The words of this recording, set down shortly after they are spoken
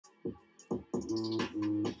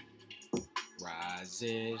rise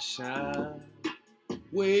and shine.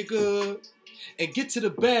 Wake up and get to the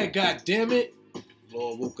bag, goddammit.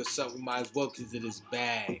 Lord woke us up, we might as well get to this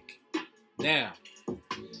bag. Now,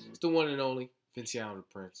 it's the one and only Vinciano the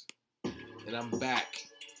Prince. And I'm back.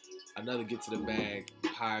 Another Get to the Bag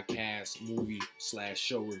podcast, movie /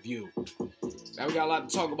 show review. Now we got a lot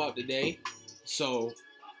to talk about today. So,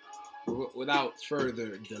 without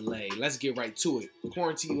further delay, let's get right to it.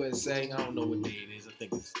 Quarantine USA, I don't know what day it is. I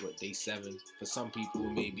think it's day 7. For some people,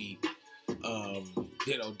 it may be,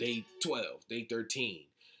 day 12, day 13.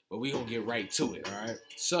 But we gonna get right to it, all right?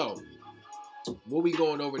 So, what we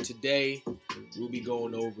going over today, we'll be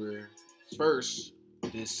going over first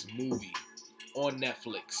this movie on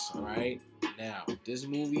Netflix, all right? Now, this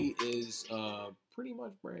movie is pretty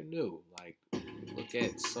much brand new. Like, look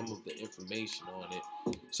at some of the information on it.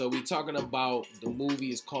 So we're talking about the movie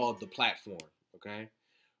is called The Platform, okay?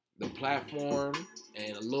 The Platform,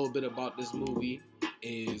 and a little bit about this movie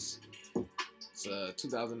is it's a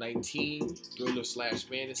 2019 thriller /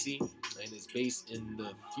 fantasy, and it's based in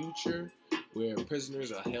the future where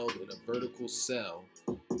prisoners are held in a vertical cell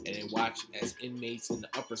and they watch as inmates in the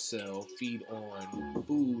upper cell feed on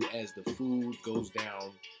food as the food goes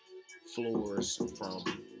down floors from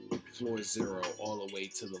floor 0 all the way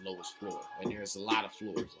to the lowest floor. And there's a lot of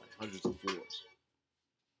floors, like hundreds of floors.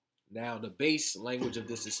 Now, the base language of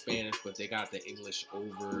this is Spanish, but they got the English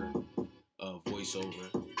voiceover.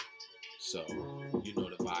 So, you know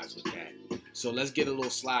the vibes with that. So let's get a little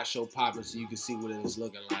slideshow popping so you can see what it is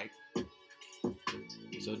looking like.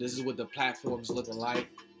 So this is what the platform's looking like.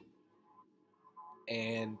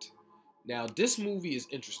 And now this movie is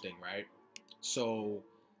interesting, right? So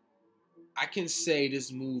I can say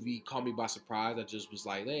this movie caught me by surprise. I just was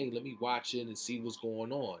like, hey, let me watch it and see what's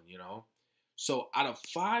going on, you know? So out of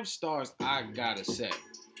 5 stars, I gotta say,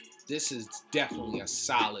 this is definitely a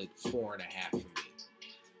solid 4.5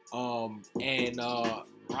 for me.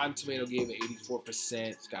 Rotten Tomato gave it 84%.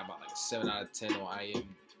 It's got about like a 7 out of 10 on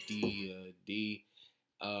IMDb.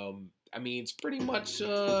 I mean, it's pretty much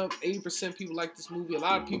 80% people like this movie. A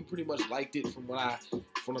lot of people pretty much liked it from what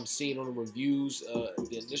I'm seeing on the reviews.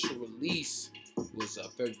 The initial release was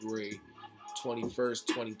February 21st,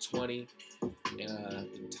 2020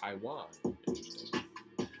 in Taiwan. Interesting.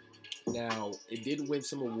 Now, it did win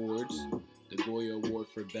some awards. The Goya Award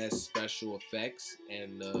for Best Special Effects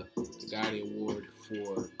and the Gotti Award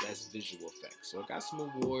for Best Visual Effects. So it got some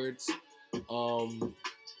awards.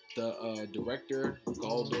 The director,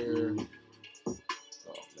 Galder, oh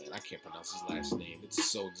man, I can't pronounce his last name.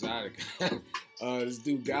 It's so exotic. This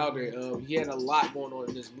dude Galder, he had a lot going on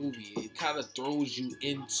in this movie. It kind of throws you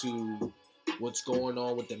into what's going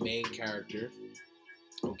on with the main character.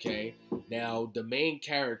 Okay, now the main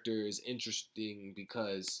character is interesting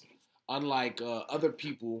because unlike other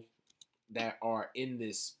people that are in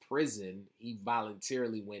this prison, he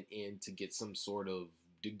voluntarily went in to get some sort of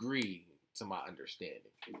degree, to my understanding.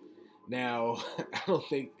 Now, I don't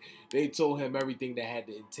think they told him everything that had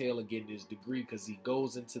to entail in getting his degree, because he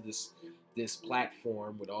goes into this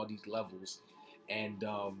platform with all these levels, and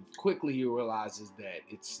quickly he realizes that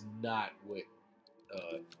it's not what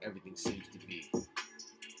everything seems to be.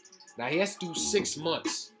 Now, he has to do 6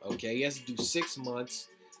 months, okay? He has to do 6 months.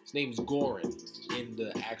 His name is Goran in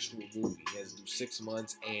the actual movie. He has to do 6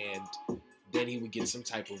 months, and then he would get some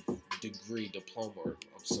type of degree, diploma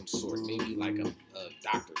of some sort, maybe like a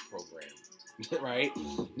doctorate program, right?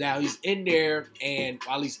 Now, he's in there, and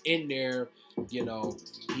while he's in there, you know,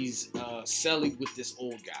 he's cellied with this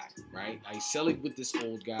old guy, right? Now, he's cellied with this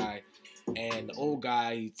old guy, and the old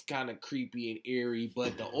guy, he's kind of creepy and eerie,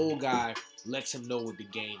 but the old guy lets him know what the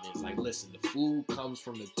game is. Like, listen, the food comes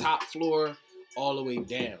from the top floor all the way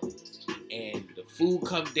down, and the food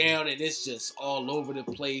comes down and it's just all over the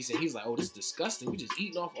place, and he's like, oh, this is disgusting, we just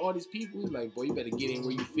eating off all these people. He's like, boy, you better get in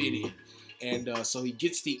where you fit in. And so he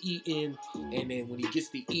gets to eating, and then when he gets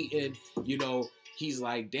to eating, you know, he's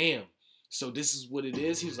like, damn, so this is what it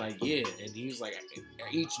is? He's like, yeah. And he's like,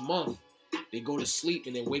 each month they go to sleep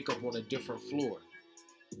and then wake up on a different floor.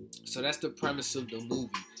 So that's the premise of the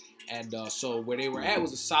movie. And so where they were at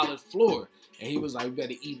was a solid floor. And he was like, we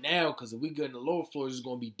better eat now, because if we go in the lower floors, it's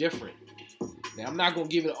going to be different. Now, I'm not going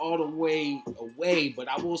to give it all the way away, but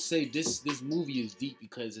I will say this movie is deep,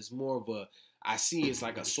 because it's more of a, I see it's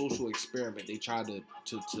like a social experiment they try to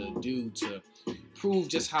do to prove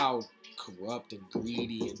just how corrupt and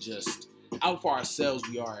greedy and just out for ourselves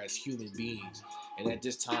we are as human beings. And at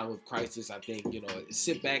this time of crisis, I think, you know,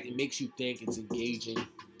 sit back, it makes you think, it's engaging.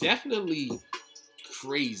 Definitely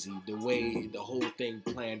crazy the way the whole thing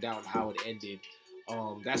planned out and how it ended.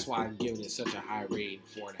 That's why I'm giving it such a high rating,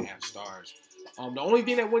 4.5 stars. The only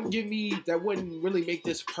thing that wouldn't really make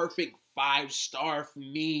this perfect 5-star for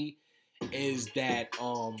me is that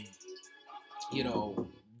you know,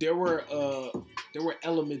 there were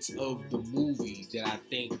elements of the movie that I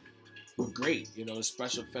think were great. You know, the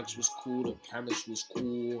special effects was cool, the premise was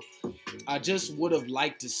cool. I just would have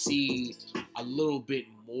liked to see a little bit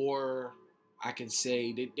more. I can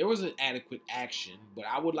say that there was an adequate action, but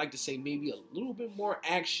I would like to say maybe a little bit more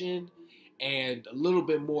action and a little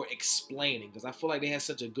bit more explaining, because I feel like they had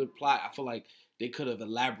such a good plot. I feel like they could have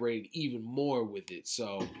elaborated even more with it.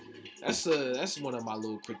 So that's one of my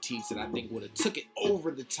little critiques that I think would have took it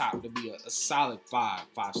over the top to be a solid five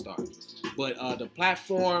stars. But the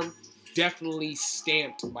platform definitely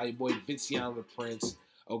stamped by your boy Vinciano the Prince.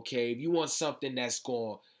 Okay, if you want something that's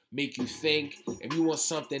gonna make you think, if you want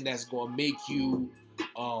something that's gonna make you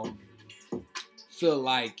feel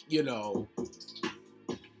like, you know,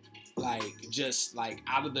 like just like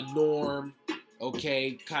out of the norm,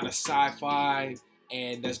 okay, kind of sci-fi,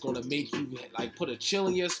 and that's gonna make you like put a chill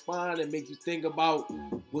in your spine and make you think about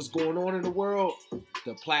what's going on in the world,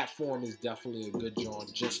 the platform is definitely a good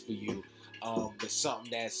joint just for you. It's something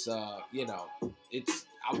that's you know,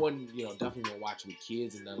 I wouldn't, you know, definitely gonna watch with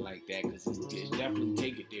kids and nothing like that, because it definitely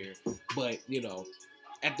take it there. But you know,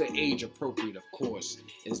 at the age appropriate, of course,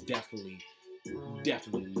 it's definitely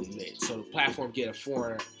lit. So the platform get a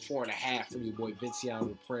 4.5 from your boy Vinciano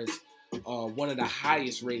the Prince. One of the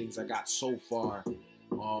highest ratings I got so far.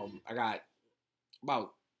 I got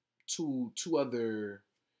about two other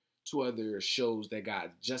shows that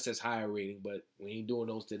got just as high a rating, but we ain't doing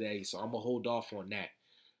those today, so I'm gonna hold off on that.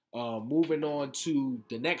 Moving on to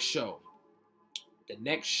the next show.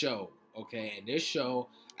 Okay, and this show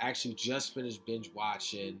I actually just finished binge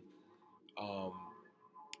watching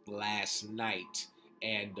last night,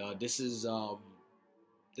 and this is an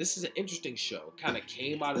interesting show. Kind of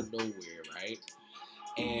came out of nowhere, right?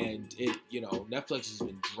 And it, you know, Netflix has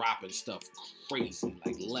been dropping stuff crazy,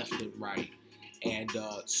 like left and right. And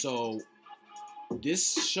so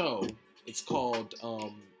this show, it's called,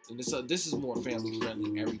 and this is more family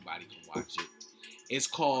friendly. Everybody can watch it. It's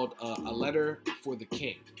called A Letter for the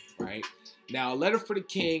King, right? Now, A Letter for the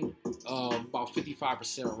King, about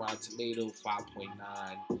 55% on Rotten Tomato,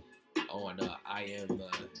 5.9 on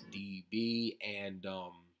IMDb, and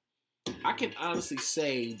I can honestly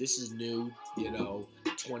say this is new, you know,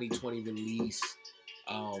 2020 release.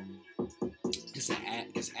 It's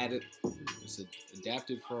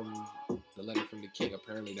adapted from The Letter from the King.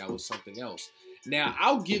 Apparently, that was something else. Now,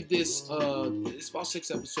 I'll give this. It's about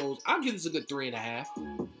 6 episodes. I'll give this a good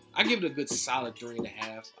 3.5. I give it a good solid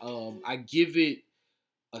 3.5. I give it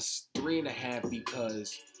a 3.5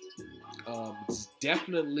 because it's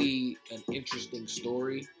definitely an interesting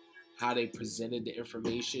story. How they presented the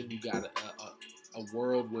information. You got a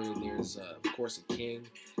world where there's, of course, a king,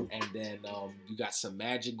 and then you got some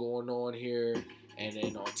magic going on here, and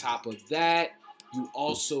then on top of that, you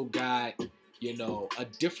also got, you know, a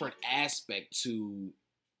different aspect to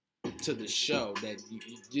the show that you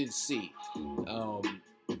didn't see.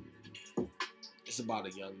 It's about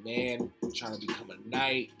a young man trying to become a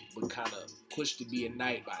knight, but kind of pushed to be a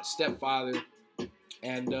knight by his stepfather,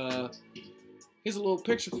 and here's a little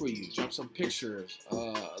picture for you. Drop some pictures.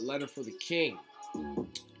 A Letter for the King.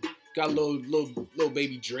 Got a little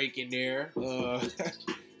baby Drake in there.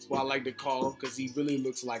 That's what I like to call him, because he really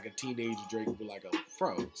looks like a teenage Drake, but like a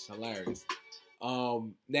fro. It's hilarious.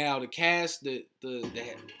 Now the cast, the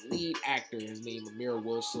lead actor, his name Amir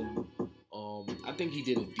Wilson. I think he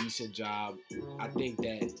did a decent job. I think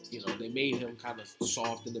that, you know, they made him kind of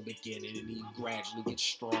soft in the beginning, and he gradually gets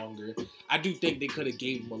stronger. I do think they could have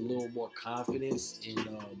gave him a little more confidence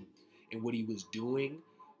in what he was doing.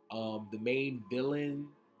 The main villain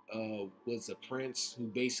was a prince who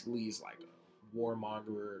basically is like a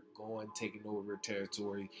warmonger, taking over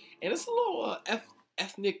territory, and it's a little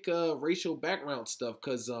ethnic, racial background stuff,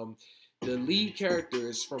 because the lead character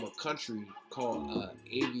is from a country called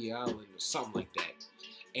Avi Island or something like that.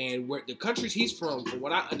 And where the countries he's from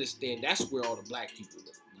what I understand, that's where all the black people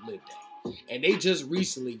lived at. And they just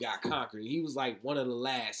recently got conquered. He was like one of the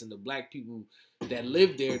last, and the black people that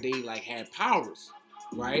lived there, they like had powers,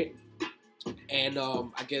 right? And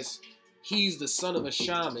I guess he's the son of a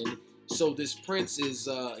shaman. So this prince is,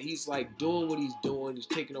 he's like doing what he's doing. He's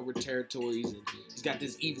taking over territories, and he's got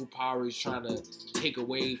this evil power he's trying to take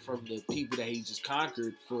away from the people that he just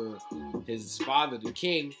conquered for his father, the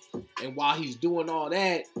king. And while he's doing all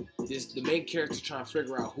that, the main character trying to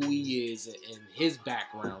figure out who he is and his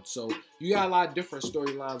background. So you got a lot of different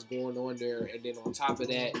storylines going on there, and then on top of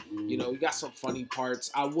that, you know, you got some funny parts.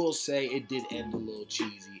 I will say it did end a little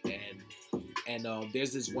cheesy, and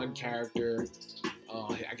there's this one character,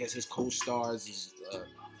 I guess his co-stars is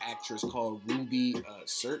actress called Ruby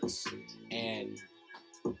Sertz, and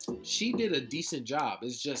she did a decent job.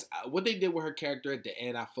 It's just what they did with her character at the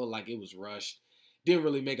end, I feel like it was rushed. Didn't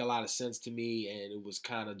really make a lot of sense to me, and it was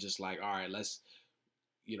kind of just like, all right, let's,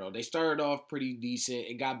 you know, they started off pretty decent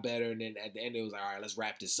and got better, and then at the end it was like, all right, let's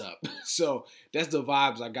wrap this up. So that's the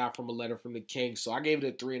vibes I got from A Letter from the King. So I gave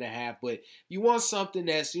it a 3.5. But you want something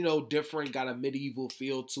that's, you know, different, got a medieval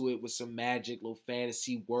feel to it with some magic, little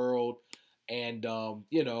fantasy world, and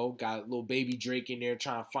you know, got a little baby Drake in there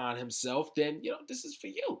trying to find himself, then, you know, this is for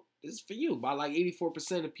you. This is for you. About like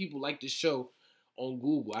 84% of people like this show on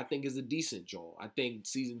Google. I think it's a decent joint. I think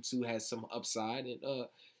season 2 has some upside, and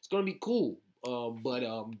it's gonna be cool. But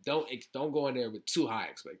don't go in there with too high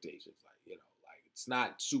expectations. Like, you know, like it's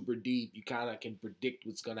not super deep. You kind of can predict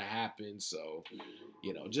what's gonna happen. So,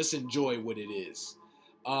 you know, just enjoy what it is.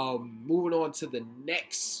 Moving on to the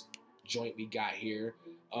next joint we got here.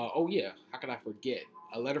 Oh yeah, how could I forget?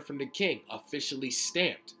 A Letter from the King, officially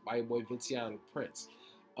stamped by your boy Vinciano Prince.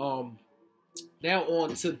 Now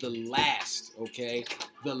on to the last, okay?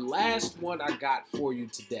 The last one I got for you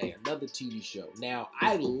today, another TV show. Now,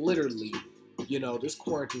 I literally, you know, this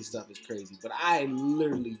quarantine stuff is crazy, but I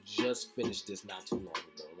literally just finished this not too long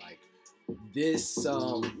ago. Like, this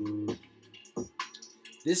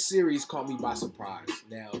series caught me by surprise.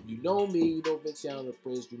 Now, you know me, you know Vinciano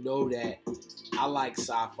Prince, you know that I like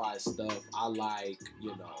sci-fi stuff. I like,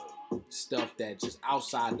 you know, stuff that's just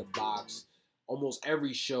outside the box. Almost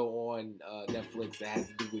every show on Netflix that has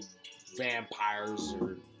to do with vampires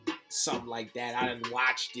or something like that, I done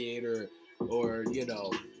watched it, or you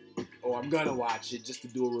know, or I'm gonna watch it just to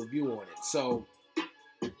do a review on it. So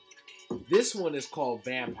this one is called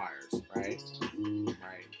Vampires, right?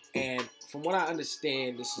 Right. And from what I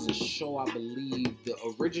understand, this is a show, I believe the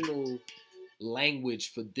original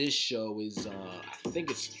language for this show is, I think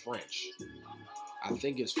it's French. I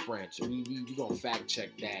think it's French. We gonna fact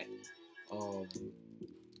check that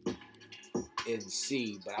and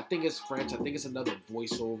see, but I think it's French. I think it's another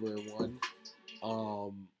voiceover one.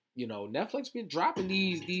 You know, Netflix been dropping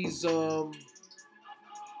these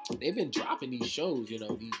they've been dropping these shows, you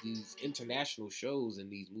know, these international shows and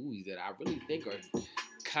these movies that I really think are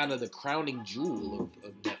kind of the crowning jewel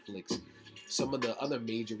of Netflix. Some of the other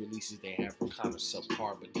major releases they have are kind of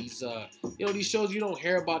subpar, but these you know, these shows you don't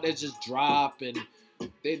hear about that just drop, and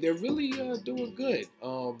they're really doing good.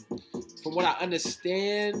 From what I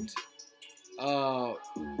understand,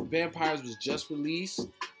 Vampires was just released,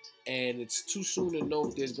 and it's too soon to know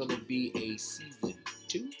if there's going to be a season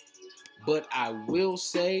 2. But I will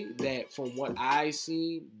say that from what I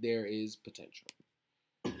see, there is potential.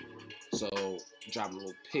 So, drop a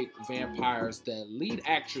little pick. Vampires. The lead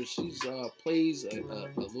actress, she's plays a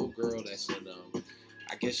little girl that's in,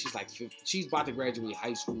 I guess she's like 50, she's about to graduate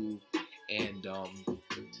high school, and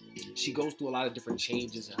she goes through a lot of different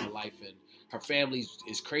changes in her life, and her family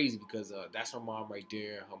is crazy because that's her mom right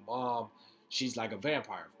there. Her mom, she's like a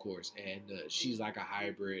vampire, of course, and she's like a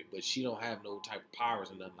hybrid, but she don't have no type of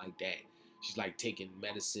powers or nothing like that. She's like taking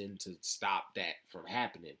medicine to stop that from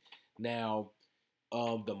happening. Now,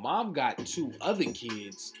 the mom got 2 other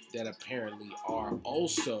kids that apparently are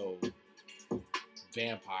also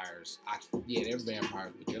vampires. Yeah, they're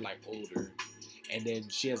vampires, but they're like older. And then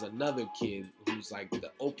she has another kid who's like, the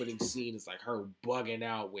opening scene is like her bugging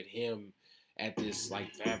out with him at this like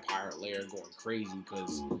vampire lair, going crazy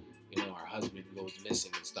because, you know, her husband goes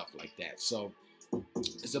missing and stuff like that. So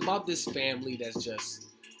it's about this family that's just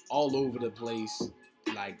all over the place,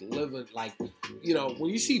 like living, like, you know,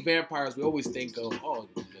 when you see vampires, we always think of, oh,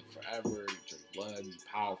 you live forever, you drink blood, you're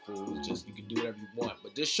powerful, it's just, you can do whatever you want.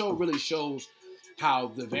 But this show really shows how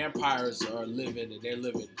the vampires are living, and they're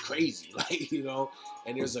living crazy, like, you know,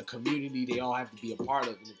 and there's a community they all have to be a part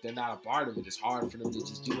of, and if they're not a part of it, it's hard for them to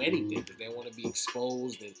just do anything because they want to be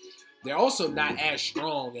exposed, and they're also not as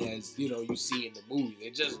strong as, you know, you see in the movie.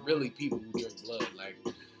 They're just really people who drink blood. Like,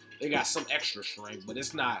 they got some extra strength, but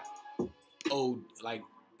it's not, like,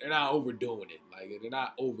 they're not overdoing it. Like, they're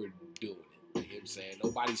not overdoing it. You know what I'm saying?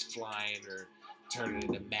 Nobody's flying or turning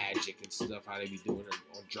into magic and stuff, how they be doing it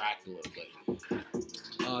on Dracula.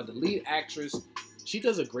 But the lead actress, she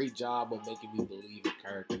does a great job of making me believe her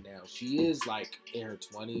character now. She is, like, in her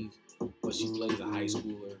 20s, but she plays a high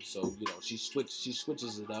schooler, so, you know, she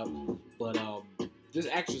switches it up. But this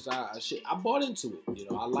actress, I bought into it. You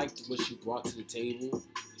know, I liked what she brought to the table.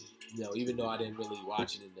 even though I didn't really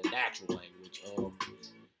watch it in the natural language.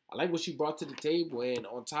 I like what she brought to the table, and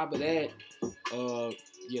on top of that,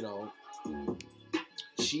 you know,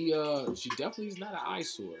 she definitely is not an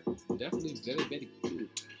eyesore. Definitely very, very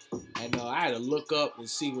cute. And I had to look up and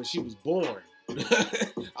see when she was born.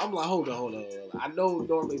 I'm like, hold on. I know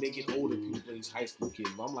normally they get older people play these high school kids,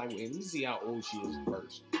 but I'm like, wait, let me see how old she is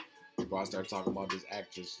first before I start talking about this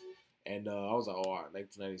actress. And I was like, oh, all right,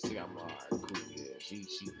 1996. I'm like, all right, cool. Yeah,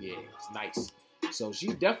 yeah, it's nice. So she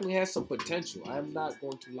definitely has some potential. I am not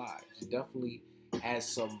going to lie. She definitely has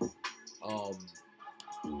some.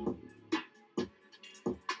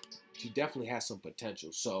 She definitely has some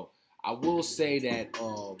potential. So I will say that.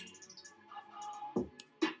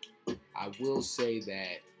 I will say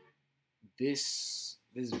that this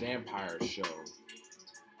vampire show,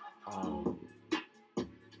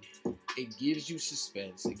 it gives you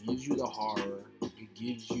suspense, it gives you the horror, it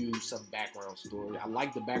gives you some background story. I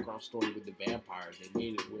like the background story with the vampires. They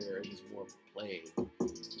made it where it was more of a plague,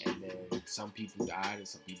 and then some people died and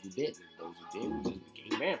some people didn't. And those who didn't just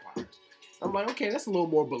became vampires. I'm like, okay, that's a little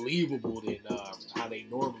more believable than how they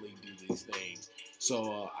normally do these things.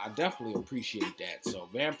 So I definitely appreciate that. So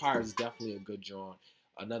Vampires is definitely a good joint.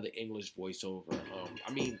 Another English voiceover.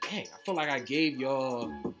 I mean, dang, I feel like I gave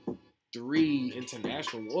y'all 3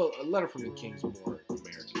 international. Well, A Letter from the King's more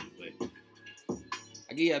American, but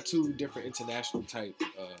I gave y'all 2 different international type,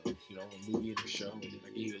 movie and the show, and then I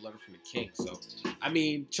gave you A Letter from the King. So, I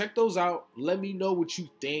mean, check those out. Let me know what you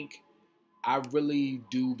think. I really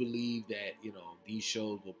do believe that, these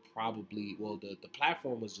shows will probably, the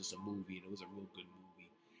platform was just a movie, and it was a real good movie.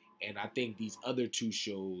 And I think these other 2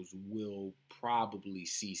 shows will probably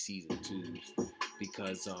see season 2s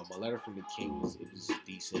because A Letter from the King was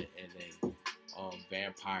decent, and then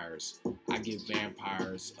Vampires, I give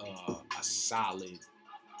Vampires a solid.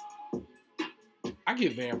 I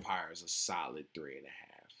give Vampires a solid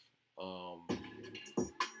 3.5.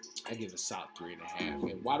 I give it a solid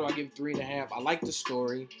 3.5. And why do I give it 3.5? I like the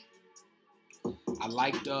story. I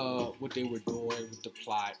liked what they were doing with the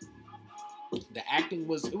plot. The acting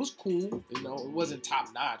was cool. It wasn't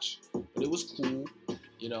top notch, but it was cool.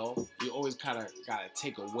 You always kind of gotta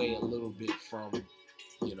take away a little bit from,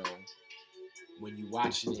 when you're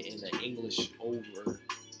watching it in the English over.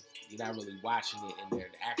 You're not really watching it in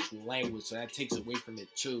their actual language, so that takes away from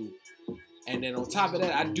it too. And then on top of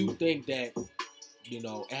that, I do think that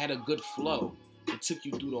it had a good flow. It took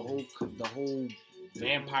you through the whole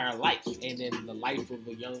vampire life, and then the life of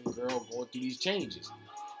a young girl going through these changes.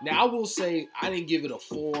 Now, I will say I didn't give it a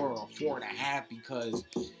 4 or 4.5 because,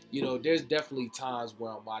 there's definitely times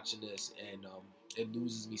where I'm watching this and it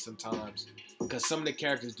loses me sometimes because some of the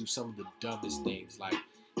characters do some of the dumbest things. Like,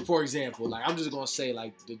 for example, like I'm just gonna say,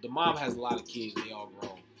 like the mom has a lot of kids and they all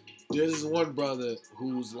grown. There's this one brother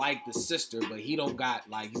who's like the sister, but he don't got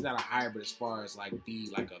he's not a hybrid as far as be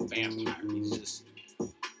like a vampire. He's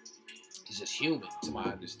just human to my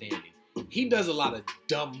understanding. He does a lot of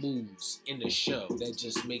dumb moves in the show that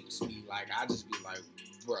just makes me I just be like,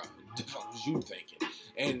 bruh, the fuck was you thinking?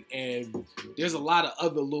 And there's a lot of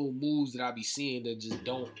other little moves that I be seeing that just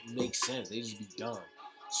don't make sense. They just be dumb.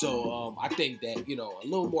 So I think that a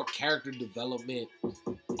little more character development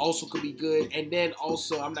also could be good. And then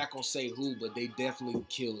also, I'm not gonna say who, but they definitely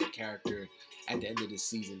killed a character at the end of the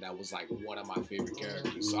season that was one of my favorite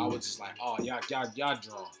characters. So I was just like, oh, y'all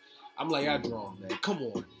drawn. I'm like, y'all drawn, man. Come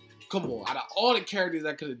on. Out of all the characters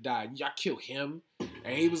that could have died, y'all kill him,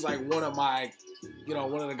 and he was one of my,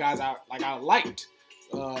 one of the guys I liked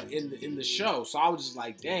in the show. So I was just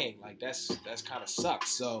like, dang, that's kind of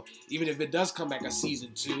sucks. So even if it does come back a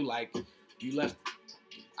season 2, you left.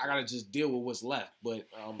 I gotta just deal with what's left, but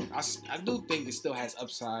I do think it still has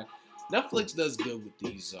upside. Netflix does good with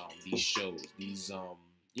these shows, these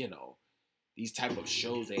type of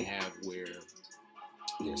shows they have where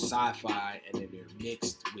they're sci-fi and then they're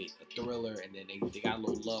mixed with a thriller and then they got a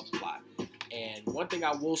little love plot. And one thing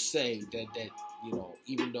I will say that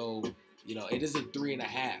even though it is a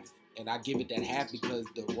 3.5, and I give it that half because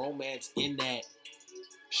the romance in that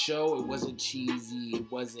show, it wasn't cheesy.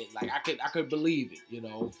 It wasn't I could believe it,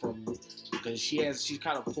 from because she's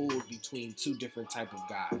kind of pulled between 2 different type of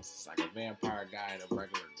guys. It's like a vampire guy and a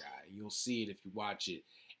regular guy. You'll see it if you watch it.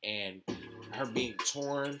 And her being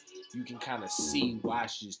torn, you can kind of see why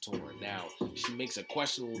she's torn. Now, she makes a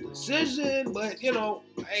questionable decision, but I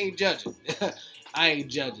ain't judging. I ain't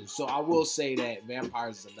judging. So I will say that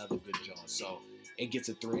Vampires is another good joint. So it gets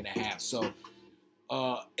a 3.5. So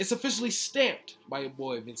it's officially stamped by your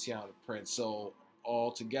boy Vinciano Prince. So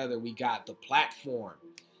all together, we got the platform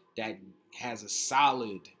that has a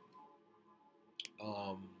solid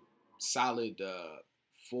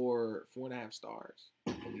four and a half stars.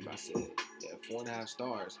 I believe I said, yeah, 4.5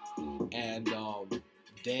 stars. And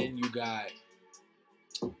then you got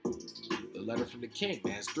The Letter from the King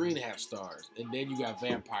that has 3.5 stars, and then you got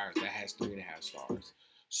Vampires that has 3.5 stars.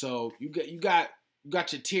 So you got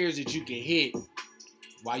your tiers that you can hit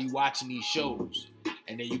while you watching these shows,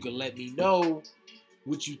 and then you can let me know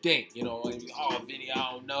what you think. You know, like, oh, Vinny,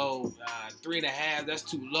 I don't know, 3.5, that's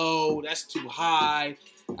too low, that's too high.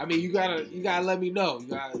 I mean, you gotta let me know. You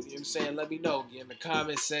know what I'm saying? Let me know. Get in the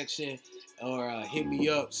comment section or hit me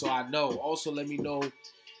up so I know. Also, let me know if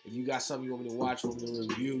you got something you want me to watch, want me to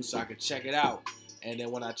review, so I can check it out. And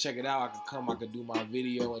then when I check it out, I can do my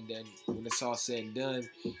video, and then when it's all said and done,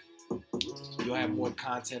 you'll have more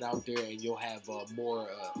content out there, and you'll have more,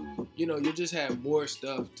 you'll just have more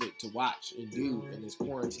stuff to watch and do in this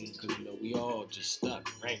quarantine, because, we all just stuck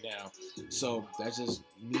right now. So that's just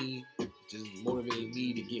me, just motivating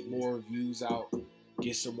me to get more reviews out,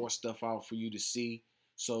 get some more stuff out for you to see.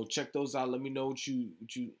 So check those out. Let me know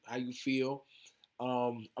how you feel.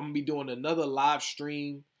 I'm gonna be doing another live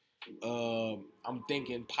stream. I'm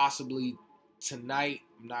thinking possibly tonight.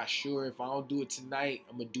 I'm not sure. If I don't do it tonight,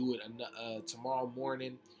 I'm gonna do it tomorrow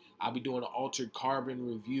morning. I'll be doing an Altered Carbon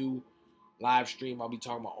review live stream. I'll be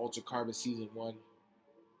talking about Altered Carbon season 1.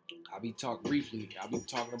 I'll be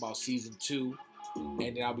talking about season 2,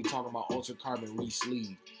 and then I'll be talking about Altered Carbon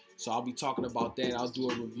Re-Sleeved. So I'll be talking about that. I'll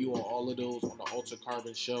do a review on all of those on the Altered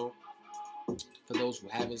Carbon show. For those who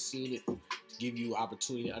haven't seen it, give you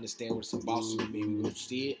opportunity to understand what it's about, so maybe go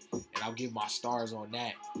see it, and I'll give my stars on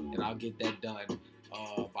that, and I'll get that done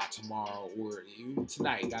by tomorrow or even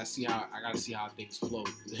tonight. I gotta see how things flow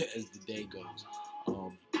as the day goes.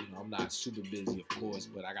 I'm not super busy, of course,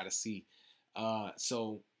 but I gotta see.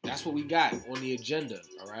 So that's what we got on the agenda.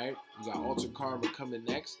 All right, we got Altered Carbon coming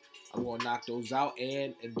next. I'm gonna knock those out,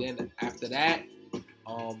 and then after that,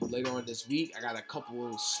 later on this week, I got a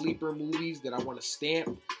couple of sleeper movies that I want to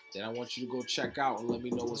stamp that I want you to go check out and let me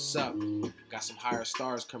know what's up. Got some higher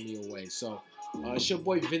stars coming your way. So it's your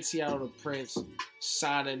boy Vinciano the Prince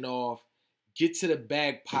signing off. Get to the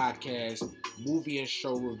Bag Podcast, movie and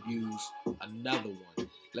show reviews, another one.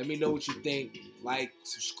 Let me know what you think. Like,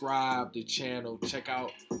 subscribe to the channel. Check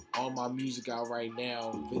out all my music out right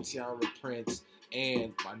now, Vinciano the Prince,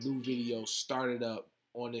 and my new video started up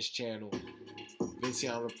on this channel.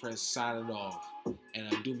 Vinciano the Prince signing off.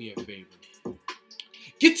 And do me a favor.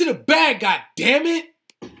 Get to the bag, goddammit!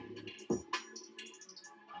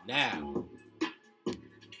 Now.